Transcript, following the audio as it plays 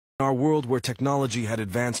our world where technology had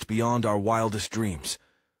advanced beyond our wildest dreams,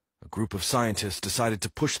 a group of scientists decided to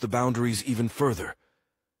push the boundaries even further.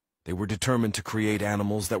 They were determined to create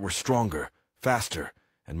animals that were stronger, faster,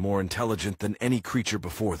 and more intelligent than any creature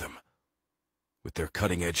before them. With their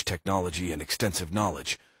cutting-edge technology and extensive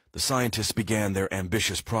knowledge, the scientists began their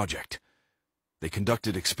ambitious project. They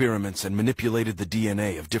conducted experiments and manipulated the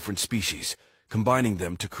DNA of different species, combining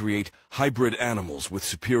them to create hybrid animals with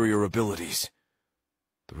superior abilities.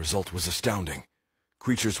 The result was astounding.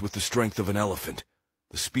 Creatures with the strength of an elephant,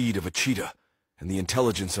 the speed of a cheetah, and the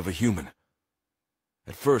intelligence of a human.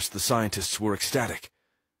 At first, the scientists were ecstatic.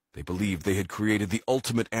 They believed they had created the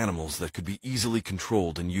ultimate animals that could be easily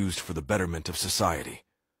controlled and used for the betterment of society.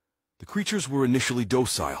 The creatures were initially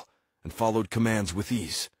docile and followed commands with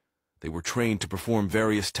ease. They were trained to perform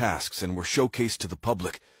various tasks and were showcased to the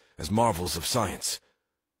public as marvels of science.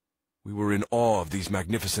 We were in awe of these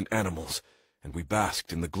magnificent animals, and we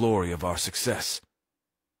basked in the glory of our success.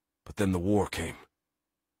 But then the war came.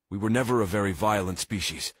 We were never a very violent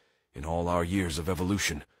species. In all our years of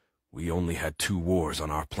evolution, we only had 2 wars on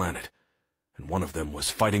our planet, and one of them was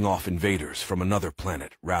fighting off invaders from another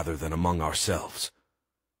planet rather than among ourselves.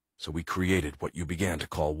 So we created what you began to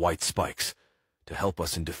call white spikes, to help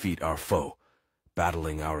us in defeat our foe,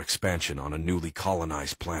 battling our expansion on a newly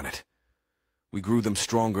colonized planet. We grew them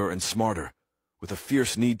stronger and smarter, with a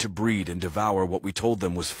fierce need to breed and devour what we told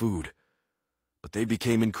them was food. But they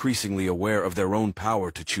became increasingly aware of their own power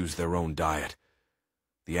to choose their own diet.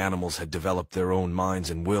 The animals had developed their own minds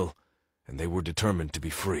and will, and they were determined to be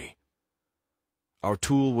free. Our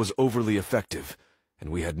tool was overly effective, and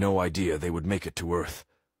we had no idea they would make it to Earth.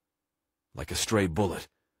 Like a stray bullet,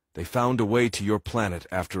 they found a way to your planet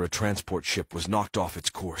after a transport ship was knocked off its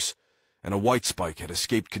course, and a white spike had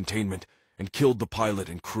escaped containment and killed the pilot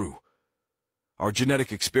and crew. Our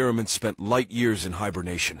genetic experiments spent light years in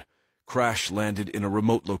hibernation, crash-landed in a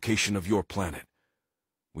remote location of your planet.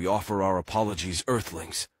 We offer our apologies,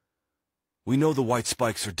 Earthlings. We know the white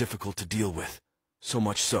spikes are difficult to deal with, so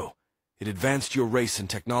much so, it advanced your race and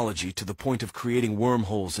technology to the point of creating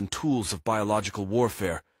wormholes and tools of biological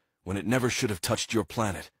warfare when it never should have touched your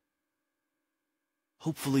planet.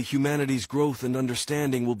 Hopefully humanity's growth and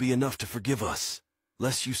understanding will be enough to forgive us,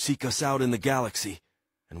 lest you seek us out in the galaxy,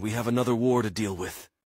 and we have another war to deal with.